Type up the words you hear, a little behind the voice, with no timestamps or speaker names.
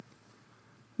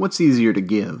What's easier to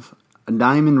give, a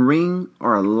diamond ring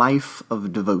or a life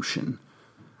of devotion?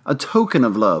 A token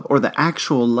of love or the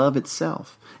actual love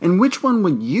itself? And which one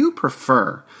would you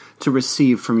prefer to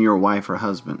receive from your wife or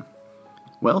husband?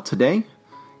 Well, today,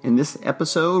 in this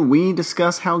episode, we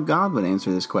discuss how God would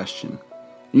answer this question.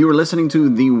 You are listening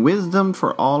to the Wisdom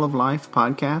for All of Life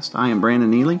podcast. I am Brandon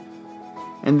Neely,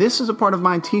 and this is a part of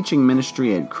my teaching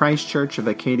ministry at Christ Church of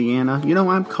Acadiana. You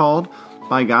know, I'm called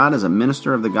by God as a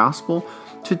minister of the gospel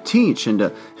to teach and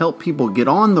to help people get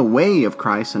on the way of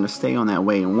Christ and to stay on that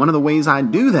way. And one of the ways I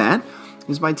do that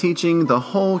is by teaching the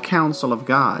whole counsel of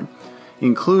God,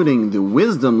 including the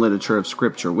wisdom literature of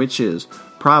Scripture, which is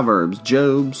Proverbs,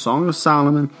 Job, Song of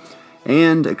Solomon,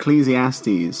 and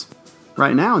Ecclesiastes.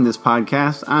 Right now in this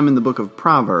podcast, I'm in the book of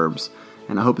Proverbs,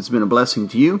 and I hope it's been a blessing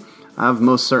to you. I've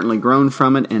most certainly grown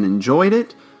from it and enjoyed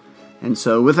it. And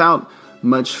so without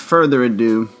much further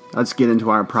ado, let's get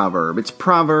into our proverb. It's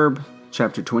Proverb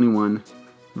chapter 21,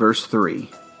 verse 3.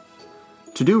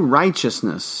 To do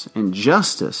righteousness and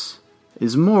justice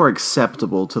is more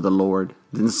acceptable to the Lord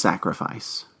than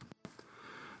sacrifice.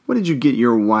 What did you get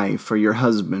your wife or your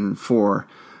husband for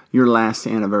your last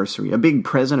anniversary? A big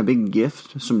present, a big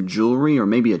gift, some jewelry, or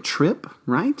maybe a trip,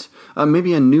 right?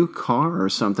 Maybe a new car or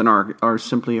something, or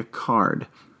simply a card.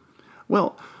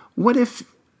 Well, what if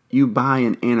you buy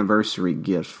an anniversary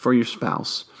gift for your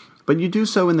spouse, but you do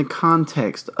so in the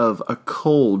context of a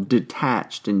cold,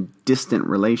 detached, and distant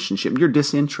relationship? You're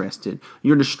disinterested,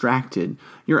 you're distracted,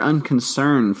 you're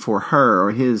unconcerned for her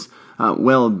or his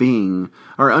well-being,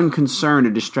 or unconcerned or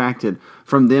distracted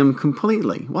from them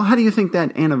completely. Well, how do you think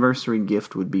that anniversary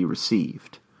gift would be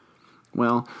received?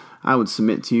 Well, I would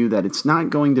submit to you that it's not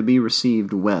going to be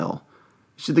received well.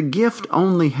 So the gift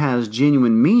only has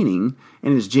genuine meaning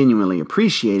and is genuinely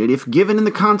appreciated if given in the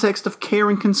context of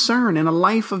care and concern and a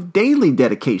life of daily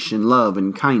dedication, love,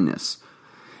 and kindness.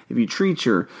 If you treat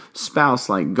your spouse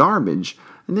like garbage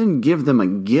and then give them a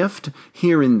gift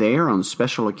here and there on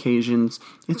special occasions,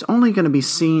 it's only going to be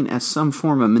seen as some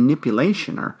form of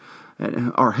manipulation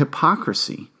or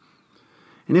hypocrisy.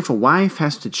 And if a wife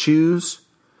has to choose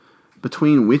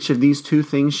between which of these two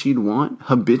things she'd want,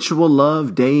 habitual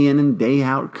love, day in and day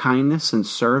out kindness and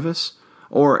service,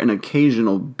 or an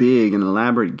occasional big and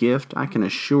elaborate gift, I can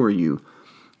assure you,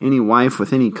 any wife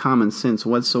with any common sense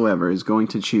whatsoever is going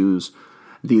to choose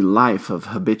the life of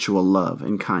habitual love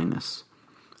and kindness.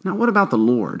 Now, what about the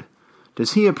Lord?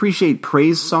 Does He appreciate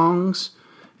praise songs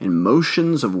and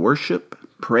motions of worship,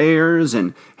 prayers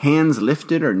and hands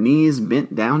lifted or knees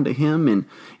bent down to Him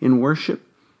in worship?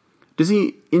 Does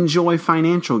He enjoy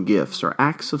financial gifts or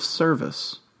acts of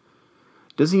service?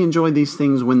 Does He enjoy these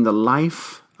things when the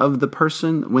life of the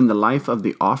person, when the life of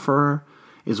the offerer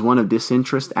is one of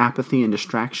disinterest, apathy, and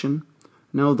distraction?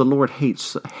 No, the Lord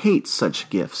hates such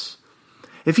gifts.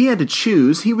 If He had to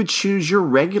choose, He would choose your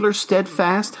regular,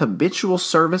 steadfast, habitual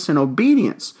service and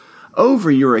obedience over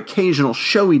your occasional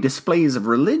showy displays of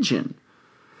religion.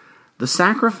 The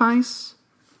sacrifice,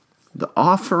 the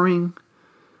offering,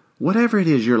 whatever it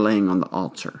is you're laying on the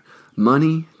altar,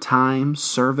 money, time,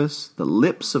 service, the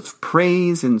lips of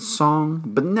praise and song,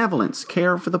 benevolence,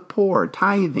 care for the poor,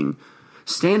 tithing,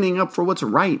 standing up for what's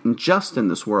right and just in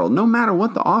this world, no matter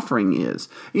what the offering is,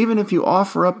 even if you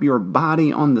offer up your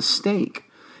body on the stake,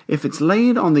 if it's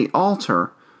laid on the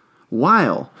altar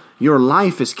while your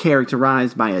life is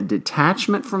characterized by a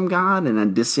detachment from God and a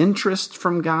disinterest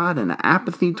from God and an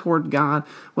apathy toward God,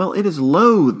 well, it is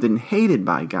loathed and hated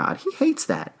by God. He hates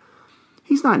that.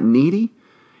 He's not needy.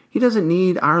 He doesn't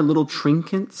need our little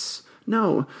trinkets.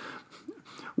 No.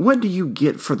 What do you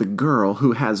get for the girl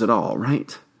who has it all,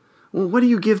 right? Well, what do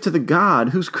you give to the God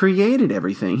who's created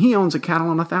everything? He owns a cattle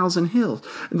on 1,000 hills.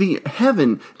 The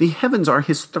heavens are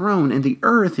His throne, and the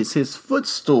earth is His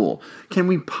footstool. Can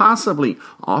we possibly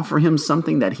offer Him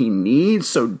something that He needs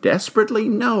so desperately?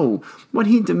 No. What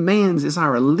He demands is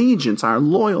our allegiance, our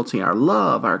loyalty, our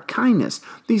love, our kindness.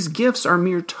 These gifts are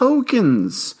mere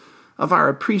tokens of our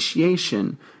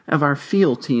appreciation, of our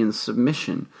fealty and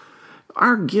submission.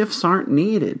 Our gifts aren't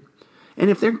needed. And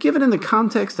if they're given in the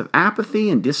context of apathy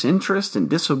and disinterest and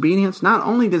disobedience, not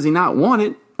only does He not want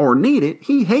it or need it,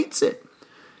 He hates it.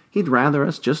 He'd rather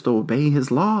us just obey His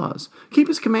laws, keep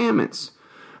His commandments,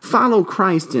 follow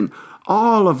Christ in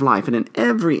all of life and in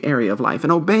every area of life,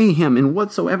 and obey Him in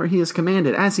whatsoever He has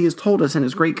commanded, as He has told us in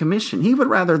His Great Commission. He would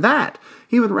rather that.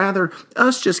 He would rather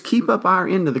us just keep up our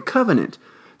end of the covenant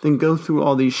than go through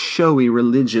all these showy,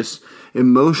 religious,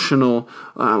 emotional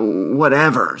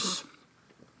whatevers.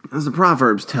 As the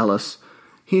Proverbs tell us,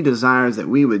 He desires that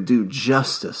we would do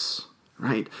justice,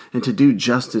 right? And to do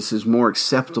justice is more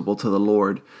acceptable to the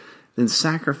Lord than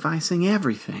sacrificing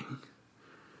everything.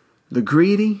 The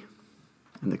greedy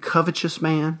and the covetous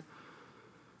man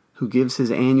who gives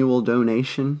his annual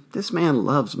donation, this man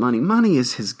loves money. Money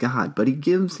is his God, but he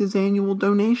gives his annual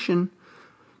donation.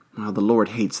 Well, the Lord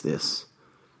hates this.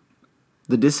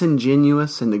 The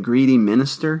disingenuous and the greedy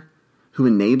minister who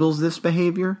enables this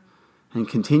behavior and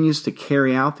continues to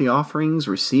carry out the offerings,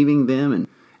 receiving them,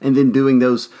 and then doing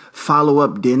those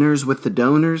follow-up dinners with the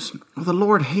donors, well, the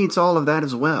Lord hates all of that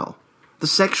as well. The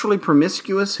sexually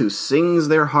promiscuous who sings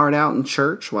their heart out in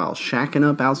church while shacking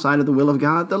up outside of the will of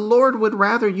God, the Lord would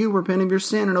rather you repent of your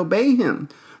sin and obey Him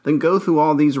than go through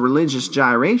all these religious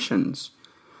gyrations.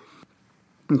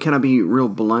 And can I be real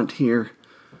blunt here?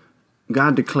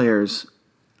 God declares,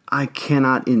 I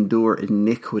cannot endure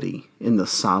iniquity in the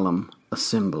solemn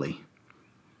assembly.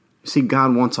 You see,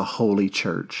 God wants a holy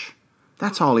church.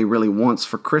 That's all He really wants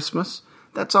for Christmas.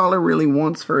 That's all He really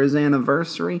wants for His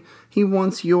anniversary. He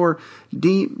wants your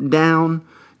deep down,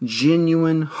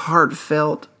 genuine,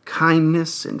 heartfelt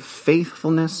kindness and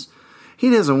faithfulness. He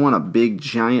doesn't want a big,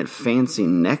 giant, fancy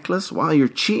necklace while you're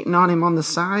cheating on Him on the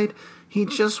side. He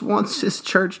just wants His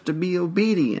church to be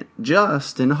obedient,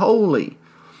 just, and holy.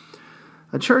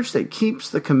 A church that keeps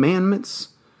the commandments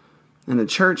and a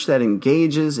church that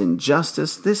engages in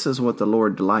justice, this is what the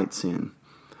Lord delights in.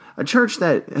 A church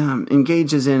that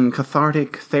engages in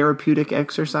cathartic, therapeutic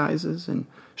exercises and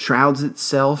shrouds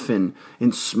itself in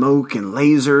smoke and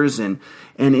lasers and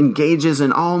engages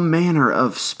in all manner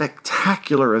of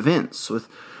spectacular events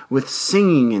with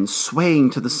singing and swaying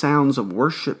to the sounds of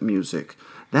worship music.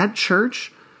 That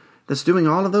church that's doing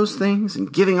all of those things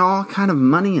and giving all kind of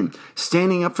money and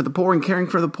standing up for the poor and caring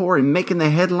for the poor and making the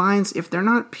headlines, if they're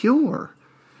not pure,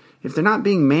 if they're not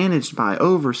being managed by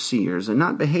overseers and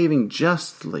not behaving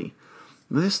justly,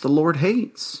 this the Lord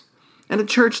hates. And a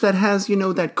church that has,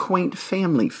 that quaint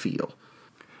family feel.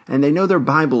 And they know their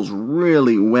Bibles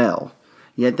really well,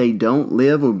 yet they don't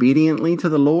live obediently to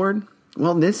the Lord,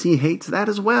 well, this He hates that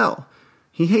as well.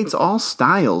 He hates all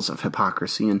styles of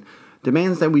hypocrisy and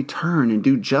demands that we turn and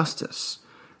do justice.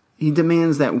 He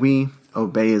demands that we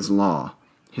obey His law,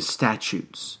 His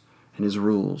statutes, and His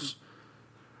rules.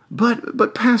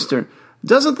 But Pastor,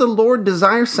 doesn't the Lord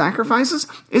desire sacrifices?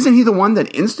 Isn't He the one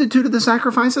that instituted the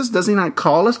sacrifices? Does He not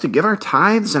call us to give our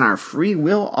tithes and our free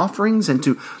will offerings and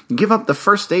to give up the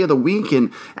first day of the week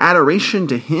in adoration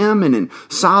to Him and in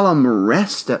solemn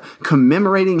rest,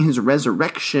 commemorating His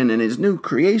resurrection and His new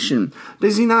creation?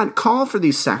 Does He not call for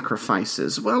these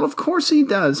sacrifices? Well, of course He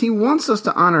does. He wants us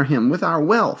to honor Him with our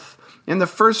wealth and the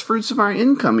first fruits of our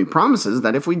income. He promises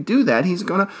that if we do that, He's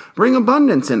going to bring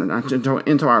abundance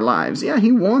into our lives. Yeah,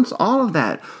 He wants all of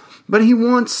that. But He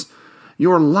wants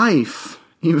your life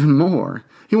even more.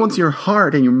 He wants your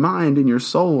heart and your mind and your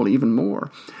soul even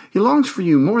more. He longs for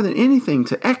you more than anything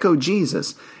to echo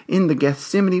Jesus in the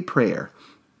Gethsemane prayer.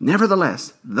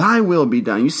 Nevertheless, Thy will be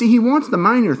done. You see, He wants the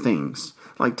minor things,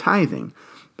 like tithing,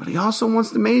 but He also wants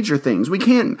the major things. We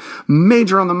can't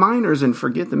major on the minors and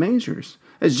forget the majors.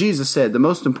 As Jesus said, the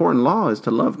most important law is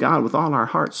to love God with all our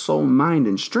heart, soul, mind,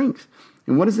 and strength.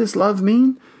 And what does this love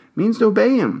mean? It means to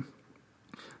obey Him.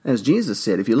 As Jesus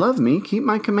said, if you love Me, keep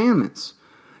My commandments.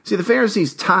 See, the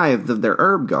Pharisees tithed of their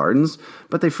herb gardens,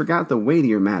 but they forgot the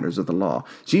weightier matters of the law.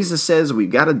 Jesus says we've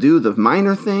got to do the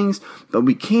minor things, but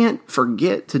we can't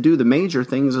forget to do the major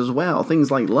things as well,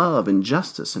 things like love and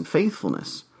justice and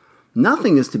faithfulness.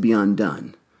 Nothing is to be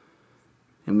undone.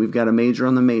 And we've got to major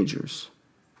on the majors.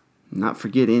 Not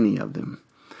forget any of them.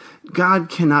 God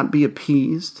cannot be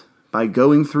appeased by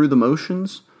going through the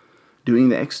motions, doing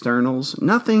the externals.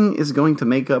 Nothing is going to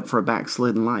make up for a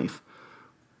backslidden life.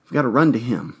 We've got to run to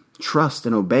Him, trust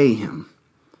and obey Him.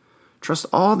 Trust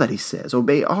all that He says,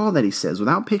 obey all that He says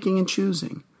without picking and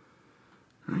choosing.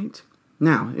 Right?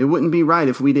 Now, it wouldn't be right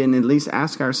if we didn't at least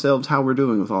ask ourselves how we're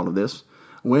doing with all of this.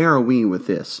 Where are we with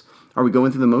this? Are we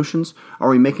going through the motions? Are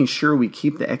we making sure we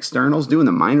keep the externals, doing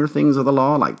the minor things of the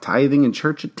law, like tithing and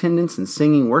church attendance and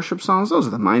singing worship songs? Those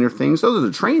are the minor things. Those are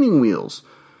the training wheels.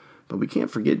 But we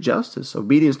can't forget justice,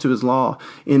 obedience to His law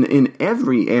in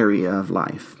every area of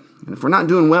life. And if we're not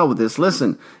doing well with this,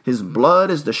 listen, His blood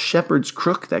is the shepherd's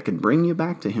crook that can bring you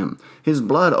back to Him. His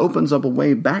blood opens up a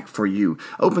way back for you,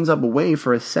 opens up a way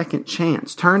for a second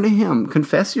chance. Turn to Him,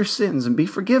 confess your sins, and be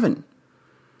forgiven.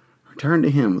 Turn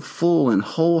to Him with full and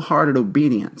wholehearted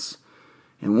obedience,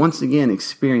 and once again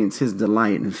experience His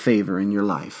delight and favor in your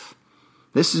life.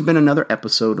 This has been another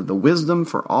episode of the Wisdom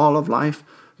for All of Life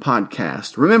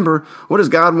podcast. Remember, what does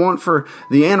God want for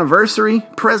the anniversary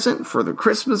present, for the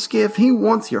Christmas gift? He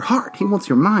wants your heart. He wants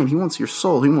your mind. He wants your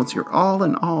soul. He wants your all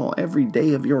in all every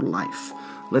day of your life.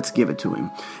 Let's give it to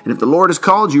Him. And if the Lord has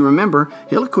called you, remember,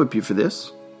 He'll equip you for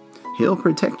this. He'll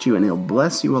protect you and He'll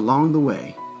bless you along the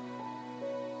way.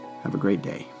 Have a great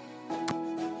day.